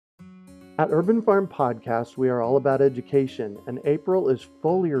At Urban Farm Podcast, we are all about education, and April is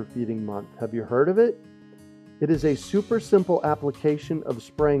foliar feeding month. Have you heard of it? It is a super simple application of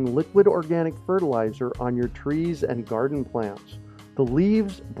spraying liquid organic fertilizer on your trees and garden plants. The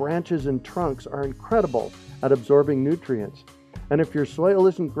leaves, branches, and trunks are incredible at absorbing nutrients. And if your soil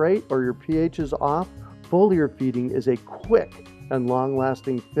isn't great or your pH is off, foliar feeding is a quick and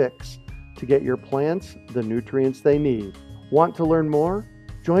long-lasting fix to get your plants the nutrients they need. Want to learn more?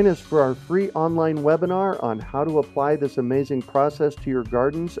 Join us for our free online webinar on how to apply this amazing process to your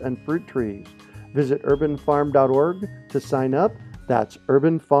gardens and fruit trees. Visit urbanfarm.org to sign up. That's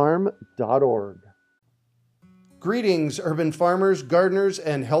urbanfarm.org. Greetings, urban farmers, gardeners,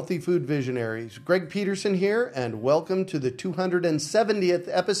 and healthy food visionaries. Greg Peterson here, and welcome to the 270th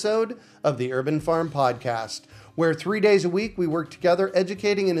episode of the Urban Farm Podcast, where 3 days a week we work together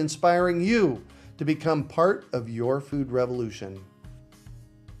educating and inspiring you to become part of your food revolution.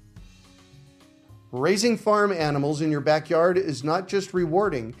 Raising farm animals in your backyard is not just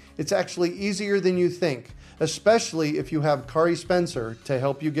rewarding, it's actually easier than you think, especially if you have Kari Spencer to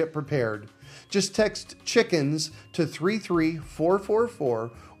help you get prepared. Just text chickens to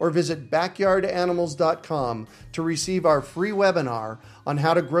 33444 or visit backyardanimals.com to receive our free webinar on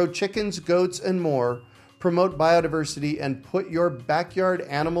how to grow chickens, goats, and more, promote biodiversity, and put your backyard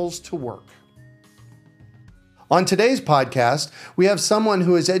animals to work. On today's podcast, we have someone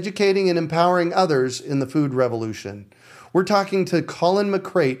who is educating and empowering others in the food revolution. We're talking to Colin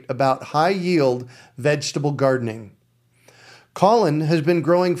McCrate about high-yield vegetable gardening. Colin has been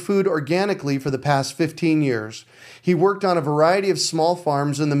growing food organically for the past 15 years. He worked on a variety of small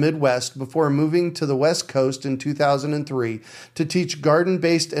farms in the Midwest before moving to the West Coast in 2003 to teach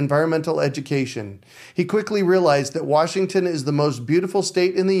garden-based environmental education. He quickly realized that Washington is the most beautiful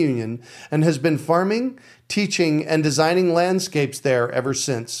state in the Union and has been farming, teaching, and designing landscapes there ever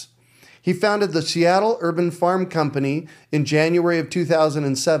since. He founded the Seattle Urban Farm Company in January of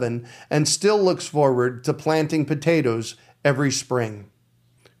 2007 and still looks forward to planting potatoes every spring.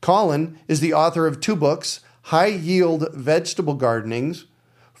 Colin is the author of 2 books, High Yield Vegetable Gardenings,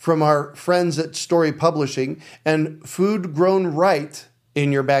 from our friends at Story Publishing, and Food Grown Right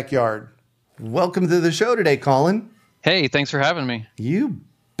in Your Backyard. Welcome to the show today, Colin. Hey, thanks for having me. You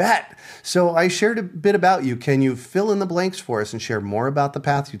bet. So I shared a bit about you. Can you fill in the blanks for us and share more about the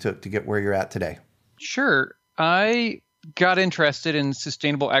path you took to get where you're at today? Sure. I got interested in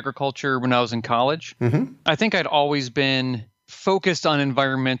sustainable agriculture when I was in college. I think I'd always been focused on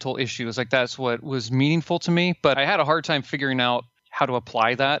environmental issues. Like that's what was meaningful to me, but I had a hard time figuring out how to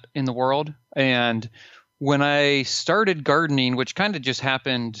apply that in the world. And when I started gardening, which kind of just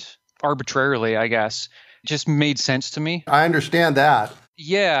happened arbitrarily, I guess, it just made sense to me. I understand that.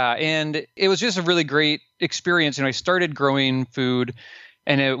 Yeah. And it was just a really great experience. I started growing food,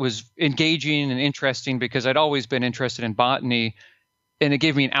 and it was engaging and interesting because I'd always been interested in botany, and it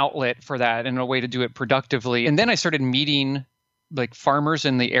gave me an outlet for that and a way to do it productively. And then I started meeting like farmers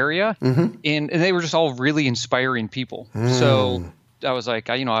in the area, and they were just all really inspiring people. So I was like,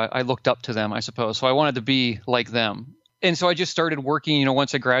 I looked up to them, I suppose. So I wanted to be like them. And so I just started working,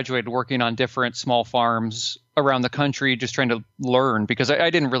 once I graduated, working on different small farms around the country, just trying to learn because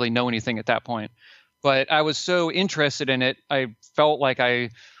I didn't really know anything at that point. But I was so interested in it, I felt like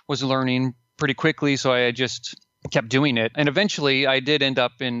I was learning pretty quickly, so I just kept doing it. And eventually, I did end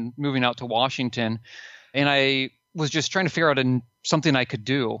up in moving out to Washington, and I was just trying to figure out something I could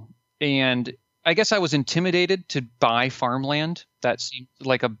do. And I guess I was intimidated to buy farmland. That seemed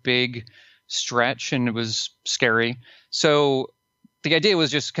like a big stretch, and it was scary. So the idea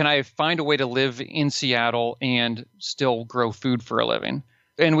was just, can I find a way to live in Seattle and still grow food for a living?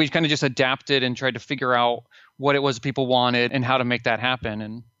 And we kind of just adapted and tried to figure out what it was people wanted and how to make that happen.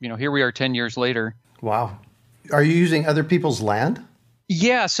 And, here we are 10 years later. Wow. Are you using other people's land?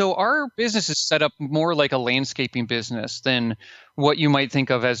 Yeah. So our business is set up more like a landscaping business than what you might think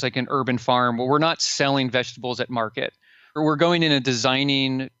of as like an urban farm. We're not selling vegetables at market. We're going in and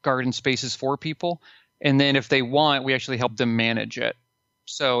designing garden spaces for people. And then if they want, we actually help them manage it.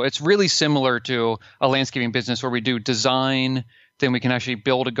 So it's really similar to a landscaping business where we do design, then we can actually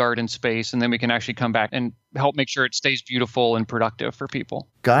build a garden space, and then we can actually come back and help make sure it stays beautiful and productive for people.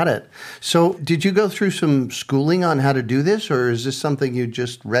 Got it. So did you go through some schooling on how to do this, or is this something you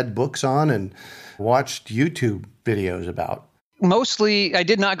just read books on and watched YouTube videos about? Mostly, I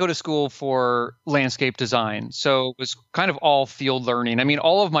did not go to school for landscape design. So it was kind of all field learning.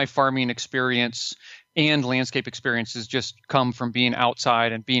 All of my farming experience and landscape experiences just come from being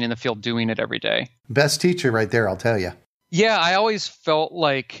outside and being in the field doing it every day. Best teacher right there, I'll tell you. Yeah, I always felt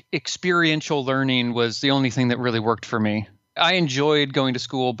like experiential learning was the only thing that really worked for me. I enjoyed going to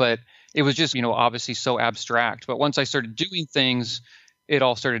school, but it was just, obviously so abstract. But once I started doing things, it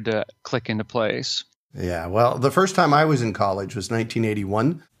all started to click into place. Yeah, well, the first time I was in college was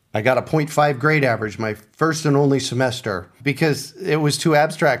 1981. I got a 0.5 grade average my first and only semester because it was too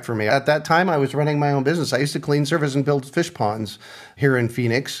abstract for me. At that time, I was running my own business. I used to clean, service, and build fish ponds here in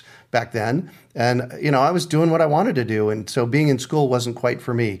Phoenix back then. And, I was doing what I wanted to do. And so being in school wasn't quite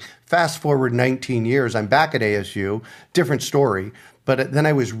for me. Fast forward 19 years, I'm back at ASU, different story. But then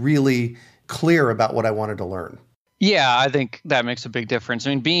I was really clear about what I wanted to learn. Yeah, I think that makes a big difference.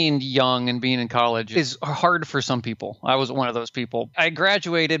 I mean, being young and being in college is hard for some people. I was one of those people. I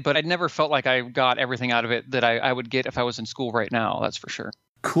graduated, but I never felt like I got everything out of it that I would get if I was in school right now. That's for sure.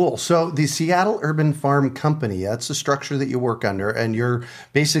 Cool. So the Seattle Urban Farm Company, that's the structure that you work under, and you're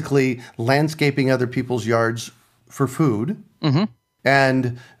basically landscaping other people's yards for food. Mm-hmm.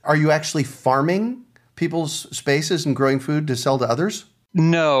 And are you actually farming people's spaces and growing food to sell to others?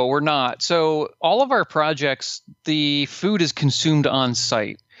 No, we're not. So all of our projects, the food is consumed on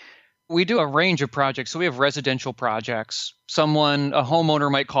site. We do a range of projects. So we have residential projects. A homeowner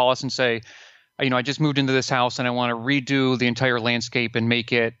might call us and say, I just moved into this house and I want to redo the entire landscape and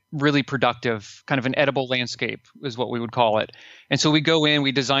make it really productive, kind of an edible landscape is what we would call it. And so we go in,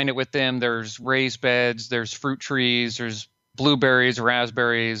 we design it with them. There's raised beds, there's fruit trees, there's blueberries,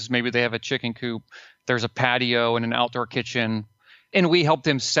 raspberries. Maybe they have a chicken coop. There's a patio and an outdoor kitchen. And we help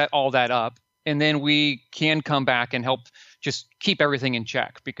them set all that up. And then we can come back and help just keep everything in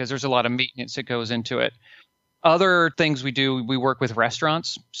check because there's a lot of maintenance that goes into it. Other things we do, we work with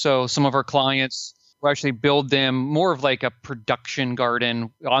restaurants. So some of our clients will actually build them more of like a production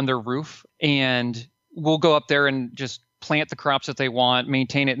garden on their roof. And we'll go up there and just plant the crops that they want,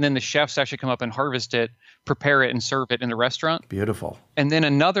 maintain it. And then the chefs actually come up and harvest it, prepare it, and serve it in the restaurant. Beautiful. And then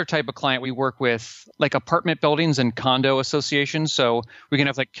another type of client we work with, like apartment buildings and condo associations. So we can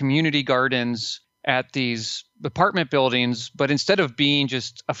have like community gardens at these apartment buildings, but instead of being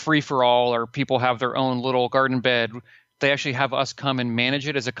just a free-for-all or people have their own little garden bed, they actually have us come and manage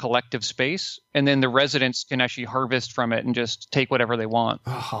it as a collective space. And then the residents can actually harvest from it and just take whatever they want.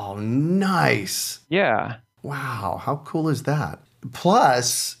 Oh, nice. Yeah. Wow. How cool is that?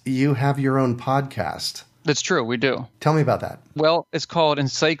 Plus, you have your own podcast. That's true. We do. Tell me about that. Well, it's called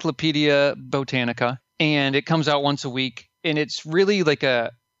Encyclopedia Botanica, and it comes out once a week. And it's really like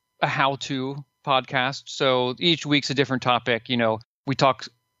a how-to podcast. So each week's a different topic. We talk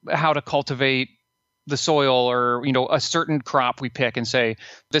how to cultivate the soil or, a certain crop we pick and say,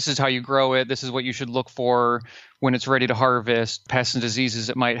 this is how you grow it. This is what you should look for when it's ready to harvest, pests and diseases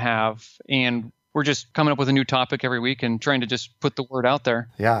it might have. And we're just coming up with a new topic every week and trying to just put the word out there.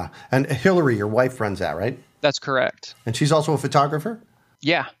 Yeah. And Hillary, your wife, runs that, right? That's correct. And she's also a photographer?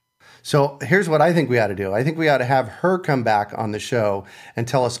 Yeah. So here's what I think we ought to do. I think we ought to have her come back on the show and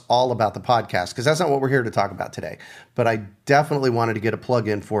tell us all about the podcast, because that's not what we're here to talk about today. But I definitely wanted to get a plug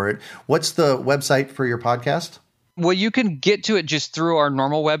in for it. What's the website for your podcast? Well, you can get to it just through our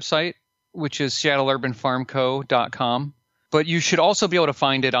normal website, which is seattleurbanfarmco.com. But you should also be able to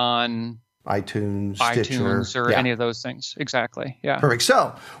find it on iTunes, Stitcher, or any of those things. Exactly. Yeah. Perfect.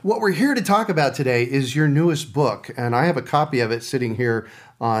 So what we're here to talk about today is your newest book. And I have a copy of it sitting here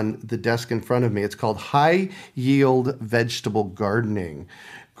on the desk in front of me. It's called High Yield Vegetable Gardening.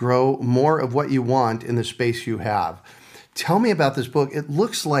 Grow more of what you want in the space you have. Tell me about this book. It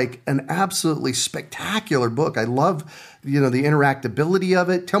looks like an absolutely spectacular book. I love, the interactability of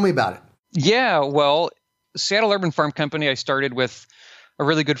it. Tell me about it. Yeah. Well, Seattle Urban Farm Company, I started with a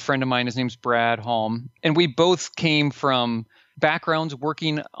really good friend of mine. His name's Brad Holm. And we both came from backgrounds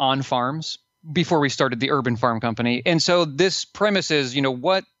working on farms before we started the Urban Farm Company. And so this premise is,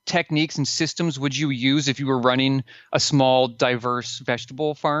 what techniques and systems would you use if you were running a small, diverse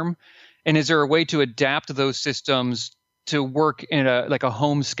vegetable farm? And is there a way to adapt those systems to work in a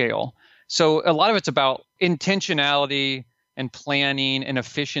home scale? So a lot of it's about intentionality and planning and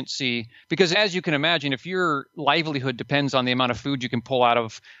efficiency, because as you can imagine, if your livelihood depends on the amount of food you can pull out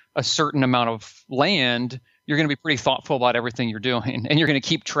of a certain amount of land, you're going to be pretty thoughtful about everything you're doing, and you're going to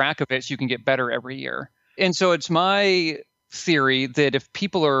keep track of it so you can get better every year. And so it's my theory that if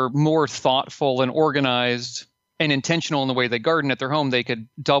people are more thoughtful and organized and intentional in the way they garden at their home, they could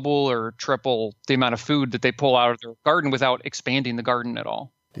double or triple the amount of food that they pull out of their garden without expanding the garden at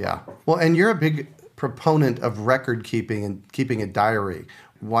all. Yeah. Well, and you're a big proponent of record keeping and keeping a diary.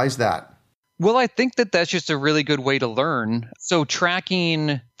 Why is that? Well, I think that that's just a really good way to learn. So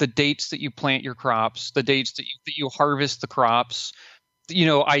tracking the dates that you plant your crops, the dates that you harvest the crops,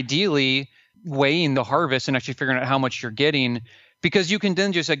 ideally weighing the harvest and actually figuring out how much you're getting, because you can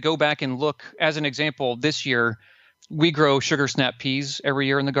then just go back and look. As an example, this year, we grow sugar snap peas every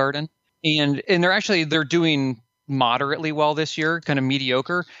year in the garden. And they're doing moderately well this year, kind of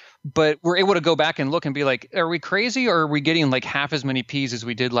mediocre. But we're able to go back and look and be like, are we crazy, or are we getting like half as many peas as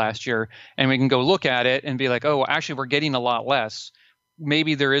we did last year? And we can go look at it and be like, oh, actually, we're getting a lot less.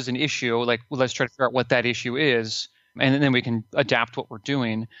 Maybe there is an issue. Like, well, let's try to figure out what that issue is. And then we can adapt what we're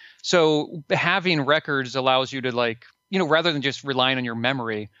doing. So having records allows you to, like, rather than just relying on your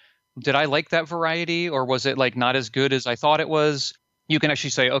memory, did I like that variety, or was it like not as good as I thought it was? You can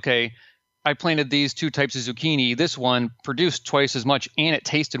actually say, okay, I planted these 2 types of zucchini. This one produced twice as much and it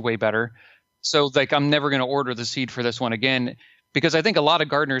tasted way better. So like, I'm never going to order the seed for this one again, because I think a lot of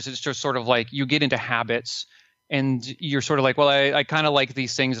gardeners, it's just sort of like you get into habits and you're sort of like, well, I kind of like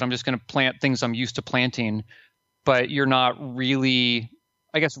these things and I'm just going to plant things I'm used to planting. But you're not really,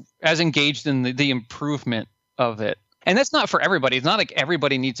 I guess, as engaged in the improvement of it. And that's not for everybody. It's not like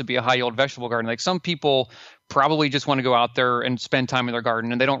everybody needs to be a high yield vegetable garden. Like, some people probably just want to go out there and spend time in their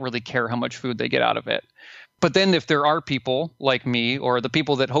garden and they don't really care how much food they get out of it. But then if there are people like me, or the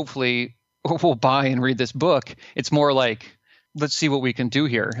people that hopefully will buy and read this book, it's more like, let's see what we can do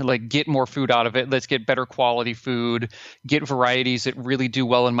here. Like, get more food out of it. Let's get better quality food, get varieties that really do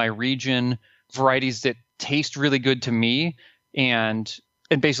well in my region, varieties that taste really good to me, and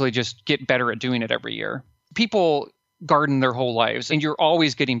basically just get better at doing it every year. People garden their whole lives and you're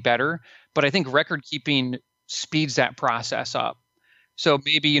always getting better, but I think record keeping speeds that process up. So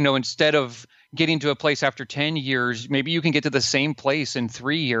maybe, instead of getting to a place after 10 years, maybe you can get to the same place in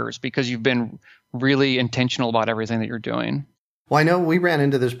 3 years because you've been really intentional about everything that you're doing. Well, I know we ran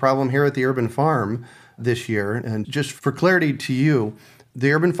into this problem here at the Urban Farm this year. And just for clarity to you,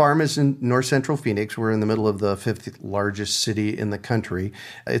 the Urban Farm is in north central Phoenix. We're in the middle of the 5th largest city in the country.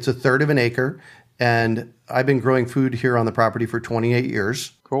 It's a third of an acre. And I've been growing food here on the property for 28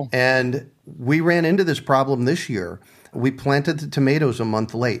 years. Cool. And we ran into this problem this year. We planted the tomatoes a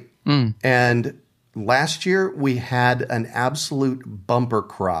month late. And last year we had an absolute bumper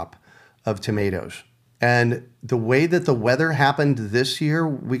crop of tomatoes. And the way that the weather happened this year,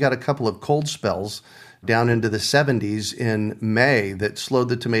 we got a couple of cold spells down into the 70s in May that slowed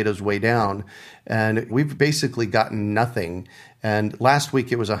the tomatoes way down. And we've basically gotten nothing. And last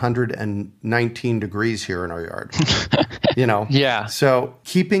week it was 119 degrees here in our yard. Yeah. So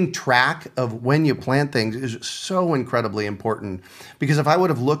keeping track of when you plant things is so incredibly important. Because if I would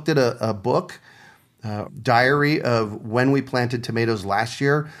have looked at a book, diary of when we planted tomatoes last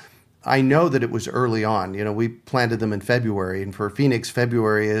year, I know that it was early on. We planted them in February, and for Phoenix,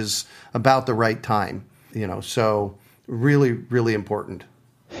 February is about the right time. So really, really important.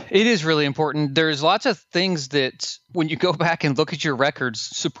 It is really important. There's lots of things that when you go back and look at your records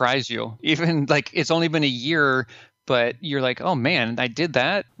surprise you. Even like it's only been a year, but you're like, oh man, I did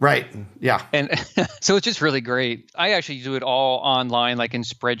that. Right. Yeah. And so it's just really great. I actually do it all online, like in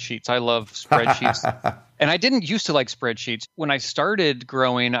spreadsheets. I love spreadsheets. And I didn't used to like spreadsheets. When I started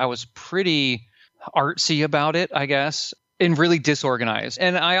growing, I was pretty artsy about it, I guess, and really disorganized.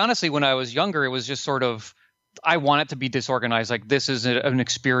 And I honestly, when I was younger, it was just sort of, I want it to be disorganized. Like, this is an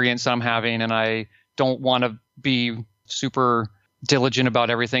experience I'm having, and I don't want to be super diligent about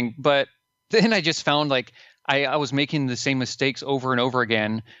everything. But then I just found like I was making the same mistakes over and over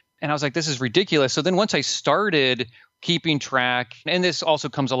again. And I was like, this is ridiculous. So then once I started keeping track, and this also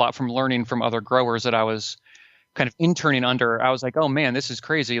comes a lot from learning from other growers that I was kind of interning under, I was like, oh man, this is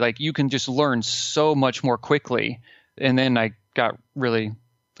crazy. Like, you can just learn so much more quickly. And then I got really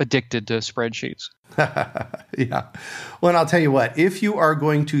addicted to spreadsheets. Yeah. Well, and I'll tell you what, if you are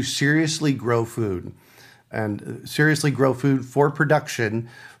going to seriously grow food, and seriously grow food for production,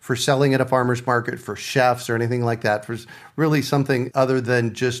 for selling at a farmer's market, for chefs or anything like that, for really something other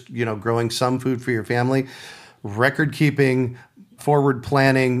than just, growing some food for your family, record keeping, forward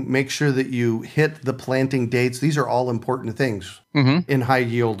planning, make sure that you hit the planting dates. These are all important things in high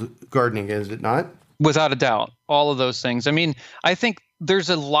yield gardening, is it not? Without a doubt, all of those things. I mean, I think there's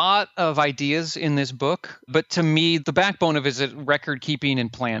a lot of ideas in this book, but to me, the backbone of it is record keeping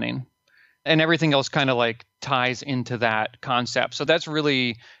and planning. And everything else kind of like ties into that concept. So that's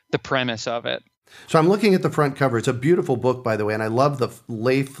really the premise of it. So I'm looking at the front cover. It's a beautiful book, by the way, and I love the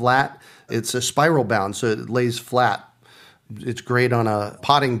lay flat. It's a spiral bound, so it lays flat. It's great on a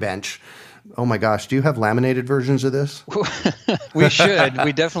potting bench. Oh my gosh, do you have laminated versions of this? We should.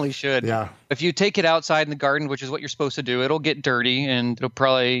 We definitely should. Yeah. If you take it outside in the garden, which is what you're supposed to do, it'll get dirty and it'll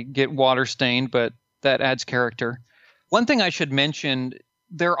probably get water stained, but that adds character. One thing I should mention,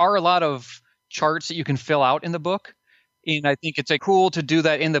 there are a lot of charts that you can fill out in the book. And I think it's cool to do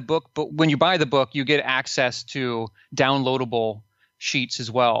that in the book. But when you buy the book, you get access to downloadable sheets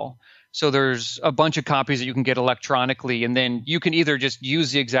as well. So there's a bunch of copies that you can get electronically, and then you can either just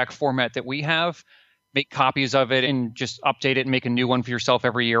use the exact format that we have, make copies of it and just update it and make a new one for yourself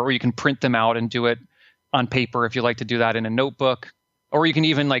every year, or you can print them out and do it on paper if you like to do that in a notebook, or you can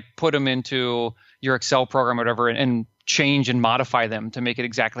even like put them into your Excel program or whatever and change and modify them to make it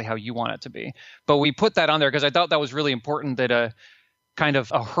exactly how you want it to be. But we put that on there because I thought that was really important, that a kind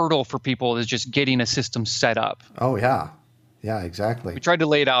of a hurdle for people is just getting a system set up. Oh, yeah. Yeah, exactly. We tried to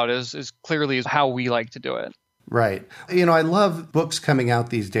lay it out as clearly as how we like to do it. Right. I love books coming out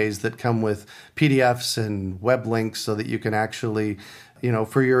these days that come with PDFs and web links so that you can actually,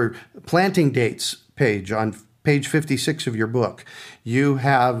 for your planting dates page on page 56 of your book, you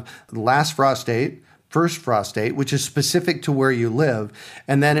have last frost date, first frost date, which is specific to where you live.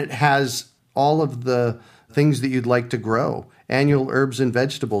 And then it has all of the things that you'd like to grow, annual herbs and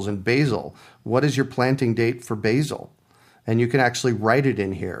vegetables and basil. What is your planting date for basil? And you can actually write it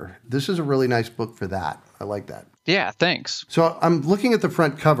in here. This is a really nice book for that. I like that. Yeah, thanks. So I'm looking at the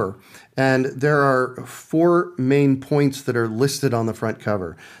front cover, and there are 4 main points that are listed on the front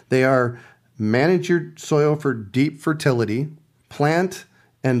cover. They are manage your soil for deep fertility, plant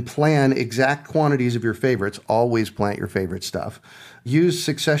and plan exact quantities of your favorites. Always plant your favorite stuff. Use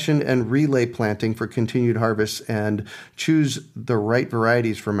succession and relay planting for continued harvests, and choose the right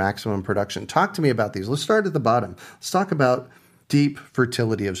varieties for maximum production. Talk to me about these. Let's start at the bottom. Let's talk about deep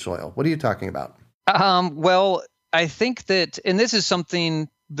fertility of soil. What are you talking about? Well, I think that, and this is something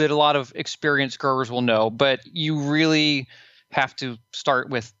that a lot of experienced growers will know, but you really have to start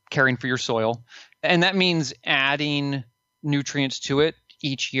with caring for your soil. And that means adding nutrients to it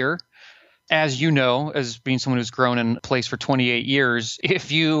each year. As you know, as being someone who's grown in a place for 28 years,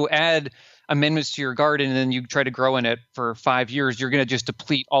 if you add amendments to your garden and then you try to grow in it for 5 years, you're going to just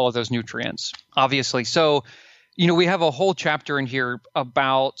deplete all of those nutrients, obviously. So, we have a whole chapter in here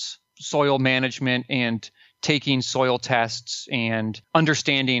about soil management and taking soil tests and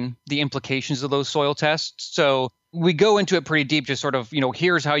understanding the implications of those soil tests. So we go into it pretty deep, just sort of,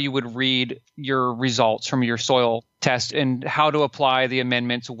 here's how you would read your results from your soil test and how to apply the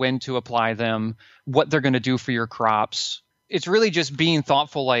amendments, when to apply them, what they're going to do for your crops. It's really just being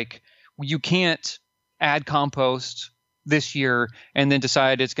thoughtful. Like, you can't add compost this year and then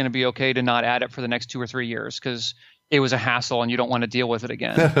decide it's going to be okay to not add it for the next 2 or 3 years because it was a hassle and you don't want to deal with it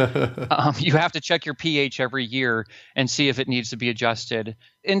again. You have to check your pH every year and see if it needs to be adjusted.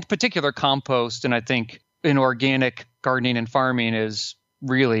 In particular, compost, and I think in organic gardening and farming, is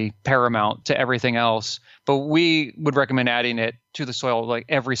really paramount to everything else. But we would recommend adding it to the soil like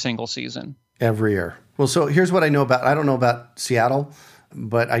every single season. Every year. Well, so here's what I know about. I don't know about Seattle,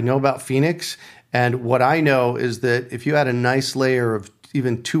 but I know about Phoenix. And what I know is that if you add a nice layer of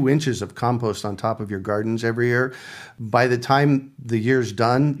even 2 inches of compost on top of your gardens every year, by the time the year's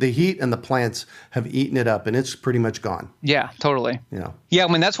done, the heat and the plants have eaten it up and it's pretty much gone. Yeah, totally. Yeah, I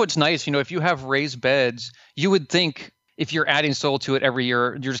mean, that's what's nice. If you have raised beds, you would think if you're adding soil to it every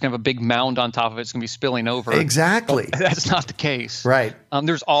year, you're just going to have a big mound on top of it. It's going to be spilling over. Exactly. But that's not the case. Right.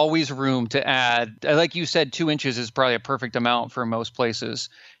 There's always room to add. Like you said, 2 inches is probably a perfect amount for most places.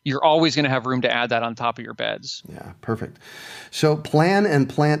 You're always going to have room to add that on top of your beds. Yeah, perfect. So plan and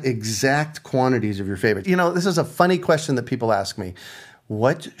plant exact quantities of your favorite. This is a funny question that people ask me.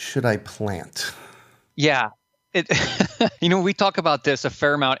 What should I plant? Yeah. We talk about this a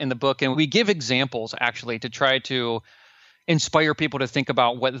fair amount in the book, and we give examples actually to try to inspire people to think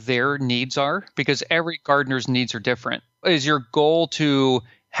about what their needs are, because every gardener's needs are different. Is your goal to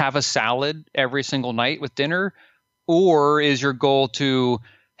have a salad every single night with dinner, or is your goal to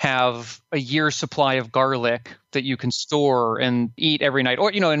have a year's supply of garlic that you can store and eat every night?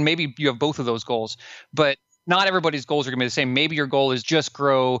 Or, and maybe you have both of those goals, but not everybody's goals are going to be the same. Maybe your goal is just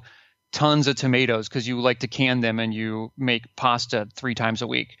grow tons of tomatoes because you like to can them and you make pasta 3 times a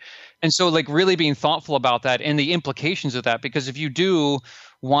week. And so like really being thoughtful about that and the implications of that, because if you do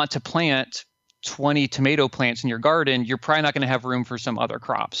want to plant 20 tomato plants in your garden, you're probably not going to have room for some other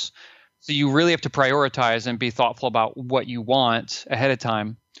crops. So you really have to prioritize and be thoughtful about what you want ahead of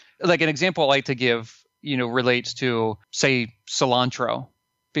time. Like an example I like to give, relates to, say, cilantro,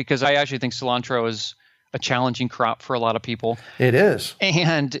 because I actually think cilantro is a challenging crop for a lot of people. It is.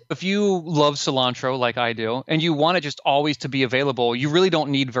 And if you love cilantro like I do, and you want it just always to be available, you really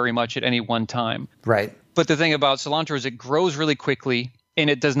don't need very much at any one time. Right. But the thing about cilantro is it grows really quickly and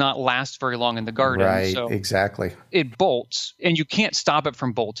it does not last very long in the garden. Right, so exactly. It bolts and you can't stop it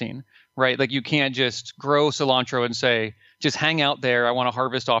from bolting, right? Like you can't just grow cilantro and say, just hang out there. I want to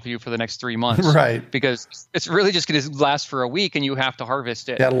harvest off you for the next 3 months. Right. Because it's really just going to last for a week and you have to harvest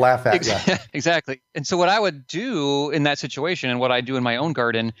it. They'll laugh at you. Exactly. And so what I would do in that situation and what I do in my own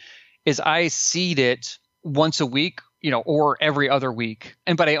garden is I seed it once a week, or every other week.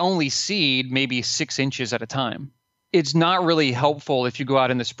 But I only seed maybe 6 inches at a time. It's not really helpful if you go out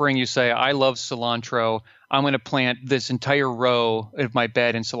in the spring, you say, I love cilantro. I'm going to plant this entire row of my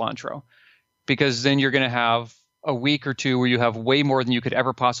bed in cilantro, because then you're going to have a week or two where you have way more than you could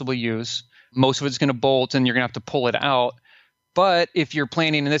ever possibly use. Most of it's going to bolt and you're going to have to pull it out. But if you're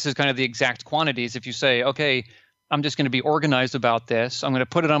planning, and this is kind of the exact quantities, if you say, okay, I'm just going to be organized about this. I'm going to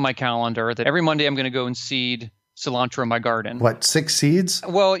put it on my calendar that every Monday I'm going to go and seed cilantro in my garden. What, 6 seeds?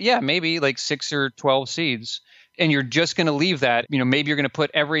 Well, yeah, maybe like 6 or 12 seeds. And you're just going to leave that, maybe you're going to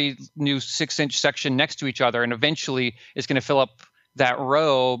put every new 6-inch section next to each other, and eventually it's going to fill up that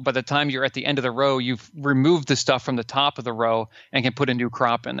row. By the time you're at the end of the row, you've removed the stuff from the top of the row and can put a new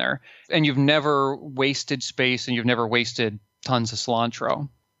crop in there. And you've never wasted space, and you've never wasted tons of cilantro.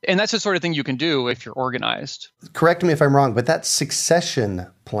 And that's the sort of thing you can do if you're organized. Correct me if I'm wrong, but that's succession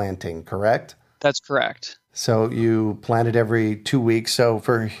planting, correct? That's correct. So you plant it every 2 weeks. So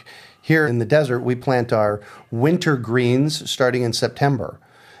for here in the desert, we plant our winter greens starting in September.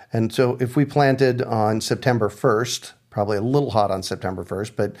 And so if we planted on September 1st, probably a little hot on September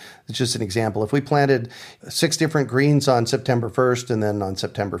 1st, but it's just an example. If we planted 6 different greens on September 1st, and then on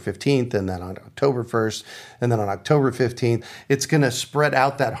September 15th, and then on October 1st, and then on October 15th, it's going to spread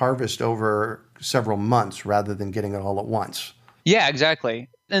out that harvest over several months rather than getting it all at once. Yeah, exactly.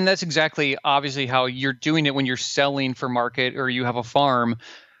 And that's exactly obviously how you're doing it when you're selling for market or you have a farm.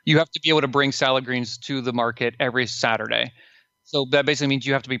 You have to be able to bring salad greens to the market every Saturday. So that basically means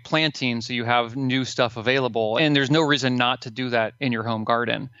you have to be planting so you have new stuff available. And there's no reason not to do that in your home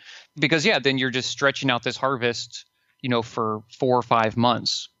garden. Because, then you're just stretching out this harvest, for 4 or 5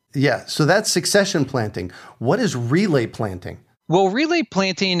 months. Yeah, so that's succession planting. What is relay planting? Well, relay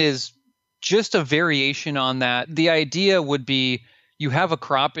planting is just a variation on that. The idea would be you have a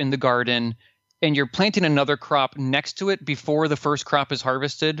crop in the garden and you're planting another crop next to it before the first crop is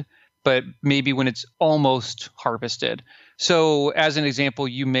harvested, but maybe when it's almost harvested. So as an example,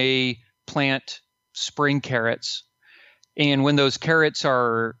 you may plant spring carrots. And when those carrots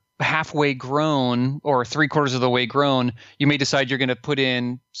are halfway grown or 3/4 of the way grown, you may decide you're going to put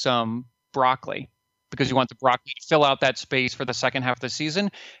in some broccoli because you want the broccoli to fill out that space for the second half of the season.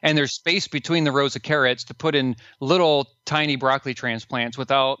 And there's space between the rows of carrots to put in little tiny broccoli transplants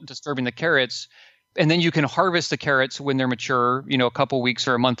without disturbing the carrots. And then you can harvest the carrots when they're mature, a couple weeks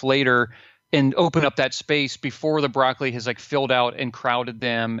or a month later, and open up that space before the broccoli has filled out and crowded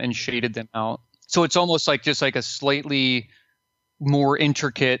them and shaded them out. So it's almost just like a slightly more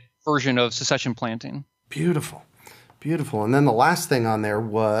intricate version of succession planting. Beautiful. Beautiful. And then the last thing on there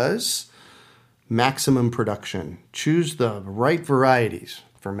was maximum production. Choose the right varieties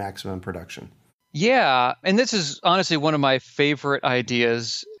for maximum production. Yeah. And this is honestly one of my favorite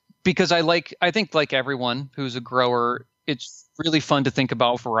ideas because I think like everyone who's a grower, it's really fun to think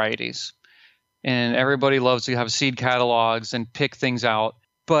about varieties. And everybody loves to have seed catalogs and pick things out.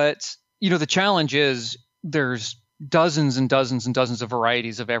 But, the challenge is there's dozens and dozens and dozens of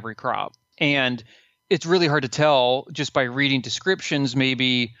varieties of every crop. And it's really hard to tell just by reading descriptions,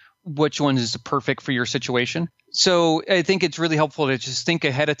 maybe which one is perfect for your situation. So I think it's really helpful to just think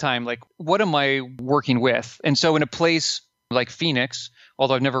ahead of time, what am I working with? And so in a place like Phoenix,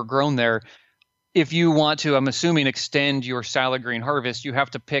 although I've never grown there, if you want to, I'm assuming, extend your salad green harvest, you have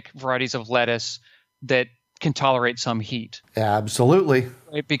to pick varieties of lettuce that can tolerate some heat. Absolutely.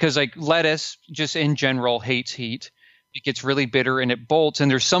 Right? Because lettuce just in general hates heat. It gets really bitter and it bolts. And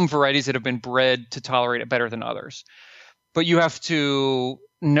there's some varieties that have been bred to tolerate it better than others. But you have to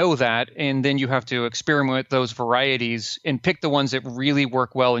know that, and then you have to experiment with those varieties and pick the ones that really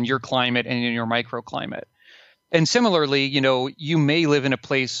work well in your climate and in your microclimate. And similarly, you may live in a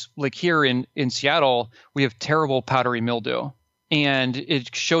place like here in Seattle, we have terrible powdery mildew, and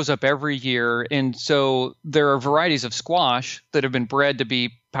it shows up every year. And so there are varieties of squash that have been bred to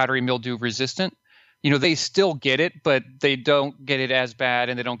be powdery mildew resistant. They still get it, but they don't get it as bad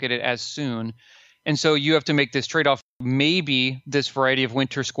and they don't get it as soon. And so you have to make this trade-off. Maybe this variety of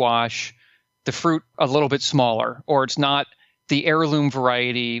winter squash, the fruit a little bit smaller, or it's not the heirloom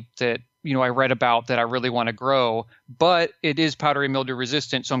variety that I read about that I really want to grow, but it is powdery mildew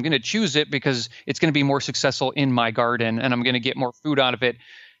resistant. So I'm going to choose it because it's going to be more successful in my garden and I'm going to get more food out of it.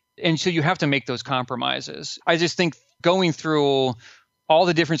 And so you have to make those compromises. I just think going through all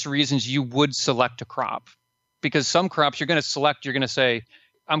the different reasons you would select a crop, because some crops you're going to say,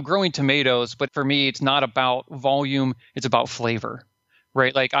 I'm growing tomatoes, but for me, it's not about volume. It's about flavor,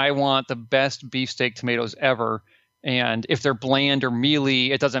 right? I want the best beefsteak tomatoes ever. And if they're bland or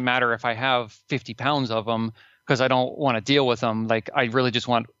mealy, it doesn't matter if I have 50 pounds of them because I don't want to deal with them. I really just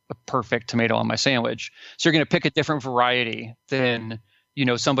want a perfect tomato on my sandwich. So you're going to pick a different variety than,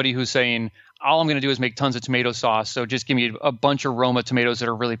 somebody who's saying, all I'm going to do is make tons of tomato sauce. So just give me a bunch of Roma tomatoes that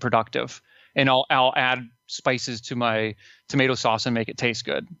are really productive. And I'll add spices to my tomato sauce and make it taste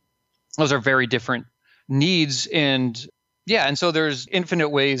good. Those are very different needs. And so there's infinite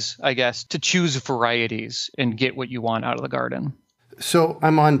ways, I guess, to choose varieties and get what you want out of the garden. So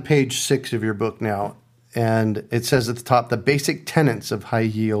I'm on page 6 of your book now, and it says at the top, the basic tenets of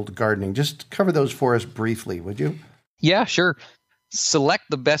high-yield gardening. Just cover those for us briefly, would you? Yeah, sure. Select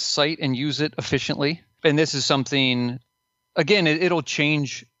the best site and use it efficiently. And this is something, again, it'll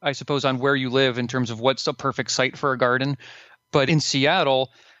change, I suppose, on where you live in terms of what's the perfect site for a garden. But in Seattle,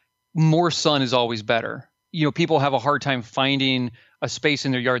 more sun is always better. People have a hard time finding a space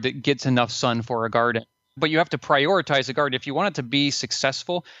in their yard that gets enough sun for a garden. But you have to prioritize a garden. If you want it to be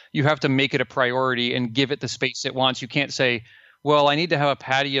successful, you have to make it a priority and give it the space it wants. You can't say, well, I need to have a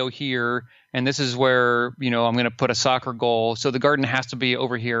patio here, and this is where, I'm going to put a soccer goal. So the garden has to be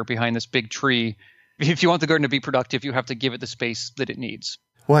over here behind this big tree. If you want the garden to be productive, you have to give it the space that it needs.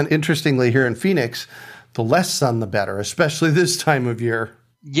 Well, and interestingly, here in Phoenix, the less sun, the better, especially this time of year.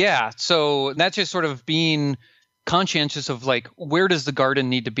 Yeah. So that's just sort of being conscientious of where does the garden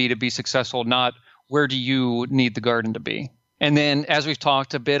need to be successful, not where do you need the garden to be? And then, as we've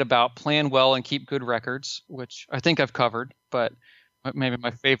talked a bit about, plan well and keep good records, which I think I've covered, but maybe my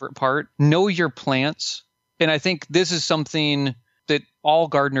favorite part, know your plants. And I think this is something that all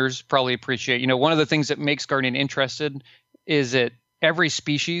gardeners probably appreciate. One of the things that makes gardening interesting is that every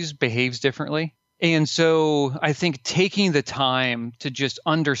species behaves differently. And so I think taking the time to just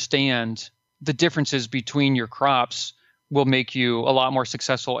understand the differences between your crops will make you a lot more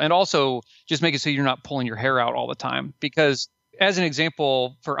successful, and also just make it so you're not pulling your hair out all the time. Because as an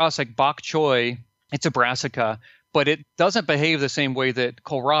example, for us, like bok choy, it's a brassica, but it doesn't behave the same way that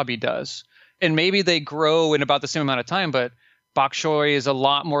kohlrabi does. And maybe they grow in about the same amount of time, but bok choy is a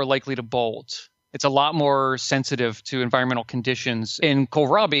lot more likely to bolt. It's a lot more sensitive to environmental conditions. And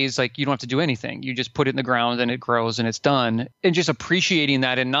kohlrabi is you don't have to do anything. You just put it in the ground and it grows and it's done. And just appreciating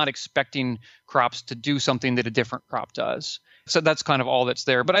that and not expecting crops to do something that a different crop does. So that's kind of all that's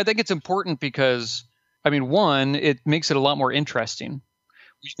there. But I think it's important because, one, it makes it a lot more interesting.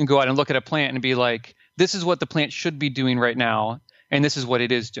 You can go out and look at a plant and be like, this is what the plant should be doing right now, and this is what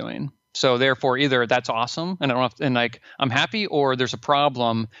it is doing. So therefore, either that's awesome and I don't have to, and I'm happy, or there's a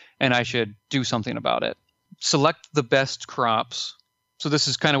problem and I should do something about it. Select the best crops. So this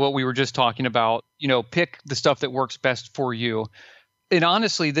is kind of what we were just talking about. Pick the stuff that works best for you. And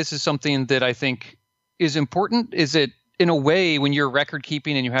honestly, this is something that I think is important. Is that in a way, when you're record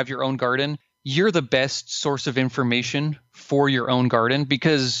keeping and you have your own garden, you're the best source of information for your own garden,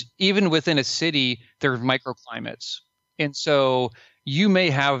 because even within a city, there are microclimates. And so you may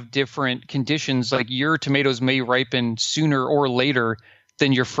have different conditions, like your tomatoes may ripen sooner or later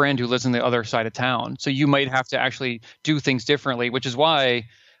than your friend who lives on the other side of town. So you might have to actually do things differently, which is why,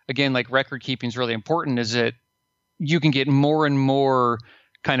 again, record keeping is really important, is that you can get more and more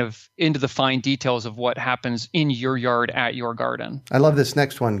kind of into the fine details of what happens in your yard at your garden. I love this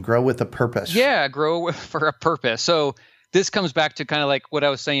next one, grow with a purpose. Yeah, grow for a purpose. So this comes back to kind of like what I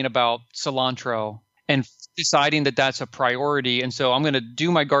was saying about cilantro and deciding that that's a priority. And so I'm going to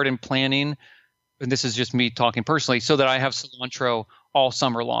do my garden planning, and this is just me talking personally, so that I have cilantro all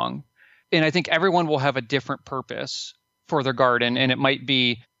summer long. And I think everyone will have a different purpose for their garden. And it might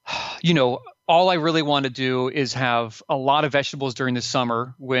be, all I really want to do is have a lot of vegetables during the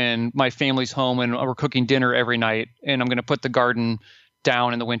summer when my family's home and we're cooking dinner every night. And I'm going to put the garden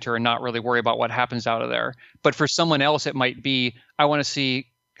down in the winter and not really worry about what happens out of there. But for someone else, it might be, I want to see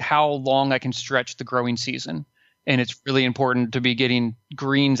how long I can stretch the growing season. And it's really important to be getting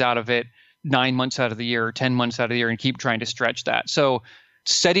greens out of it 9 months out of the year, 10 months out of the year, and keep trying to stretch that. So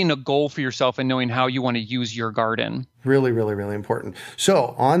setting a goal for yourself and knowing how you want to use your garden. Really, really, really important.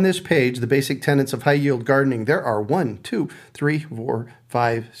 So on this page, the basic tenets of high yield gardening, there are 1, 2, 3, 4,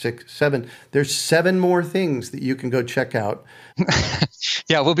 5, 6, 7. There's 7 more things that you can go check out.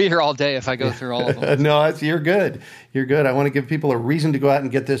 Yeah, we'll be here all day if I go through all of them. No, you're good. You're good. I want to give people a reason to go out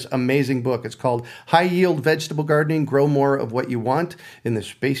and get this amazing book. It's called High Yield Vegetable Gardening, Grow More of What You Want in the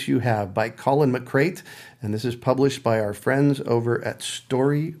Space You Have by Colin McCrate. And this is published by our friends over at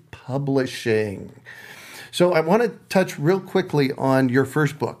Story Publishing. So I want to touch real quickly on your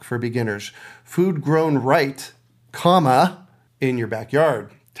first book for beginners, Food Grown Right, in your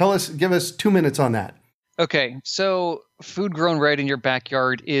backyard. Give us 2 minutes on that. Okay, so Food Grown Right in Your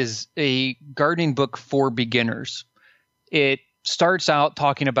Backyard is a gardening book for beginners. It starts out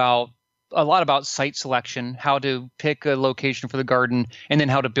talking about a lot about site selection, how to pick a location for the garden, and then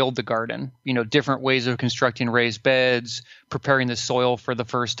how to build the garden. Different ways of constructing raised beds, preparing the soil for the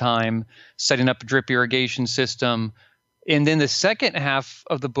first time, setting up a drip irrigation system. And then the second half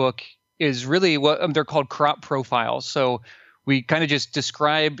of the book is really what they're called crop profiles. So we kind of just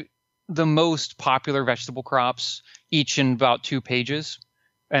describe the most popular vegetable crops, each in about 2 pages.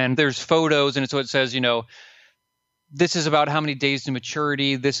 And there's photos, and so it says, this is about how many days to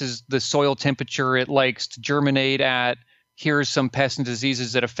maturity. This is the soil temperature it likes to germinate at. Here's some pests and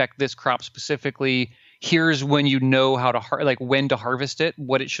diseases that affect this crop specifically. Here's when you know how to when to harvest it,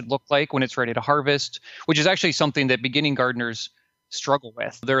 what it should look like when it's ready to harvest, which is actually something that beginning gardeners struggle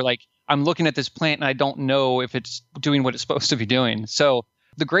with. They're like, I'm looking at this plant and I don't know if it's doing what it's supposed to be doing. So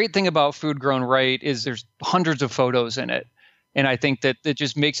the great thing about Food Grown Right is there's hundreds of photos in it. And I think that it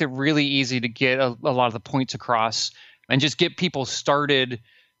just makes it really easy to get a lot of the points across and just get people started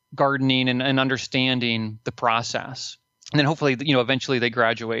gardening and understanding the process. And then hopefully, eventually they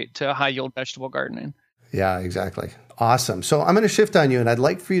graduate to high yield vegetable gardening. Yeah, exactly. Awesome. So I'm going to shift on you, and I'd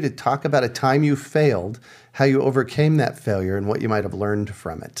like for you to talk about a time you failed, how you overcame that failure, and what you might have learned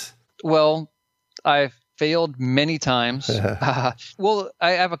from it. Well, I've failed many times. Well,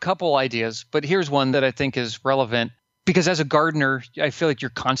 I have a couple ideas, but here's one that I think is relevant. Because as a gardener, I feel like you're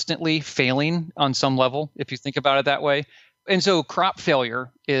constantly failing on some level, if you think about it that way. And so crop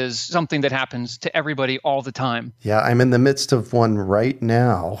failure is something that happens to everybody all the time. Yeah, I'm in the midst of one right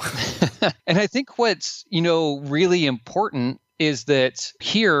now. And I think what's, really important is that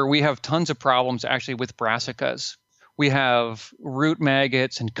here we have tons of problems actually with brassicas. We have root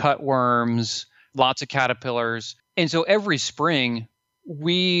maggots and cutworms, lots of caterpillars. And so every spring,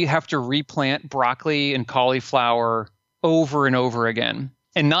 we have to replant broccoli and cauliflower over and over again.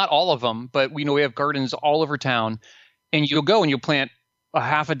 And not all of them, but we have gardens all over town. And you'll go and you'll plant a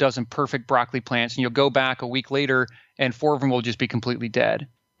half a dozen perfect broccoli plants, and you'll go back a week later and 4 of them will just be completely dead.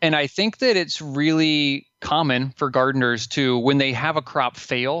 And I think that it's really common for gardeners to, when they have a crop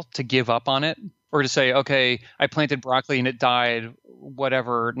fail, to give up on it or to say, okay, I planted broccoli and it died,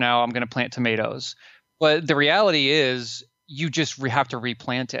 whatever, now I'm going to plant tomatoes. But the reality is, you just have to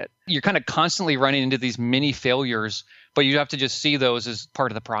replant it. You're kind of constantly running into these mini failures, but you have to just see those as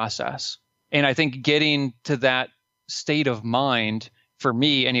part of the process. And I think getting to that state of mind, for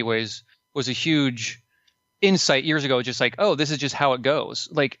me anyways, was a huge insight years ago, just like, oh, this is just how it goes.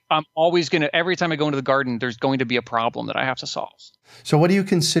 Like, I'm always every time I go into the garden, there's going to be a problem that I have to solve. So what do you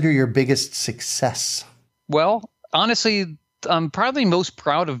consider your biggest success? Well, honestly, I'm probably most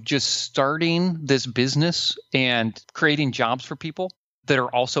proud of just starting this business and creating jobs for people that are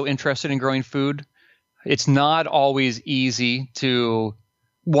also interested in growing food. It's not always easy to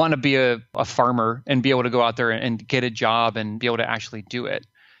want to be a farmer and be able to go out there and get a job and be able to actually do it.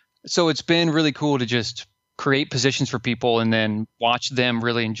 So it's been really cool to just create positions for people and then watch them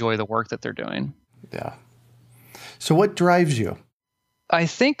really enjoy the work that they're doing. Yeah. So what drives you? I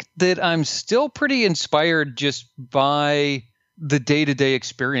think that I'm still pretty inspired just by the day-to-day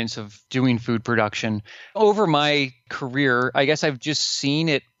experience of doing food production. Over my career, I guess I've just seen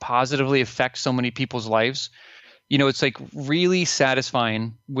it positively affect so many people's lives. It's like really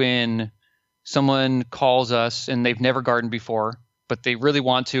satisfying when someone calls us and they've never gardened before, but they really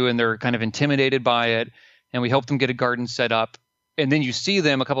want to, and they're kind of intimidated by it. And we help them get a garden set up. And then you see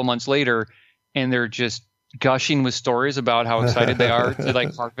them a couple months later and they're just gushing with stories about how excited they are to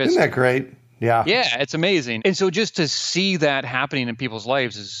harvest. Isn't that great? Yeah. Yeah, it's amazing. And so just to see that happening in people's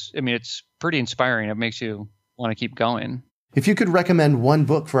lives it's pretty inspiring. It makes you want to keep going. If you could recommend one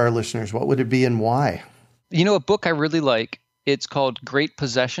book for our listeners, what would it be and why? A book I really like, it's called Great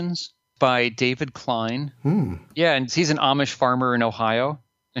Possessions by David Klein. Yeah, and he's an Amish farmer in Ohio,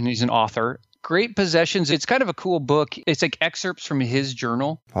 and he's an author. Great Possessions, it's kind of a cool book. It's like excerpts from his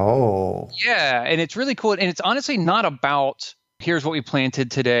journal. Oh. Yeah, and it's really cool. And it's honestly not about here's what we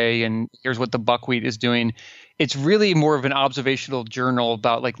planted today and here's what the buckwheat is doing. It's really more of an observational journal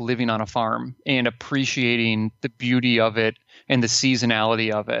about living on a farm and appreciating the beauty of it and the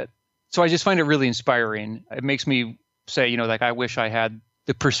seasonality of it. So I just find it really inspiring. It makes me say, I wish I had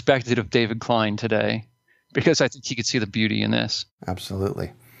the perspective of David Klein today, because I think he could see the beauty in this.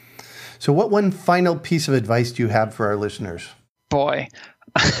 Absolutely. So what one final piece of advice do you have for our listeners? Boy,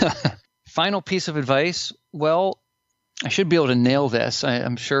 final piece of advice. Well, I should be able to nail this.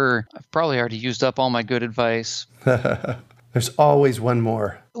 I'm sure I've probably already used up all my good advice. There's always one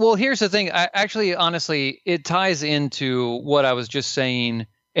more. Well, here's the thing. Honestly, it ties into what I was just saying,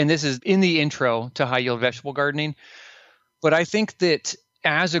 and this is in the intro to high yield vegetable gardening. But I think that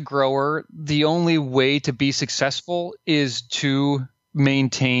as a grower, the only way to be successful is to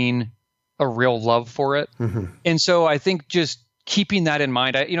maintain a real love for it. Mm-hmm. And so I think just keeping that in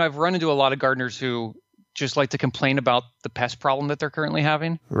mind, I've run into a lot of gardeners who just like to complain about the pest problem that they're currently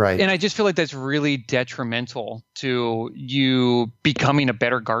having. Right. And I just feel like that's really detrimental to you becoming a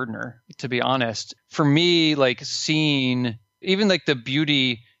better gardener, to be honest. For me, like seeing even like the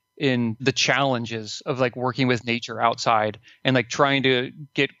beauty in the challenges of like working with nature outside and like trying to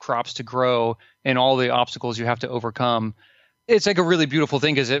get crops to grow and all the obstacles you have to overcome. It's like a really beautiful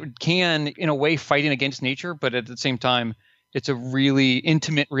thing because it can, in a way, fighting against nature, but at the same time, it's a really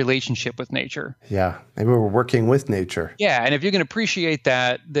intimate relationship with nature. Yeah. Maybe we're working with nature. Yeah. And if you can appreciate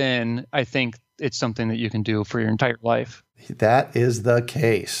that, then I think it's something that you can do for your entire life. That is the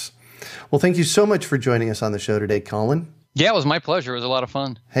case. Well, thank you so much for joining us on the show today, Colin. Yeah, it was my pleasure. It was a lot of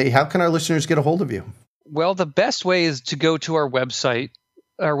fun. Hey, how can our listeners get a hold of you? Well, the best way is to go to our website.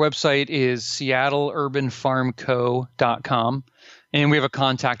 Our website is seattleurbanfarmco.com, and we have a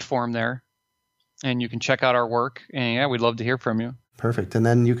contact form there. And you can check out our work. And yeah, we'd love to hear from you. Perfect. And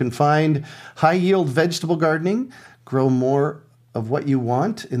then you can find High Yield Vegetable Gardening, Grow More of What You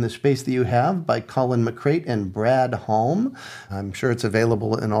Want in the Space That You Have by Colin McCrate and Brad Halm. I'm sure it's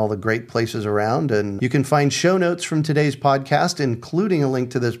available in all the great places around. And you can find show notes from today's podcast, including a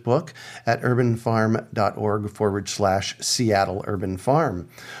link to this book at urbanfarm.org/Seattle Urban Farm.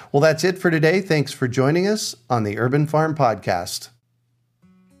 Well, that's it for today. Thanks for joining us on the Urban Farm Podcast.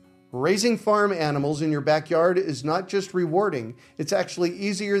 Raising farm animals in your backyard is not just rewarding, it's actually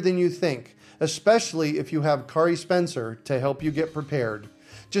easier than you think, especially if you have Kari Spencer to help you get prepared.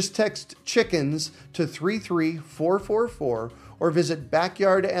 Just text chickens to 33444 or visit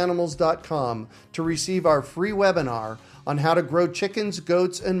backyardanimals.com to receive our free webinar on how to grow chickens,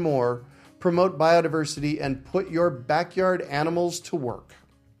 goats, and more, promote biodiversity, and put your backyard animals to work.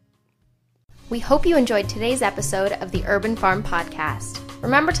 We hope you enjoyed today's episode of the Urban Farm Podcast.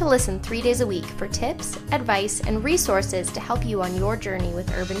 Remember to listen 3 days a week for tips, advice, and resources to help you on your journey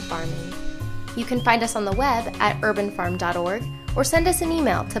with urban farming. You can find us on the web at urbanfarm.org or send us an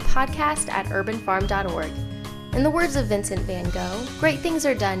email to podcast@urbanfarm.org. In the words of Vincent van Gogh, great things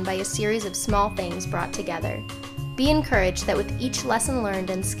are done by a series of small things brought together. Be encouraged that with each lesson learned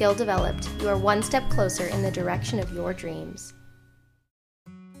and skill developed, you are one step closer in the direction of your dreams.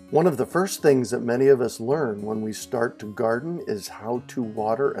 One of the first things that many of us learn when we start to garden is how to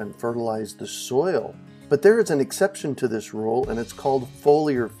water and fertilize the soil. But there is an exception to this rule, and it's called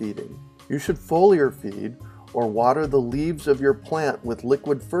foliar feeding. You should foliar feed or water the leaves of your plant with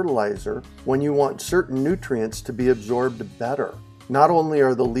liquid fertilizer when you want certain nutrients to be absorbed better. Not only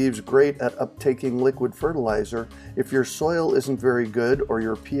are the leaves great at uptaking liquid fertilizer, if your soil isn't very good or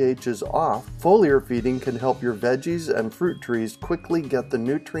your pH is off, foliar feeding can help your veggies and fruit trees quickly get the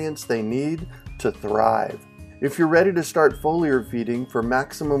nutrients they need to thrive. If you're ready to start foliar feeding for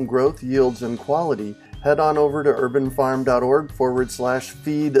maximum growth, yields, and quality, head on over to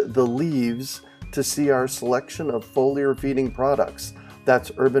urbanfarm.org/feed the leaves to see our selection of foliar feeding products.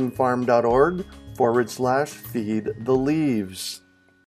 That's urbanfarm.org/feed the leaves.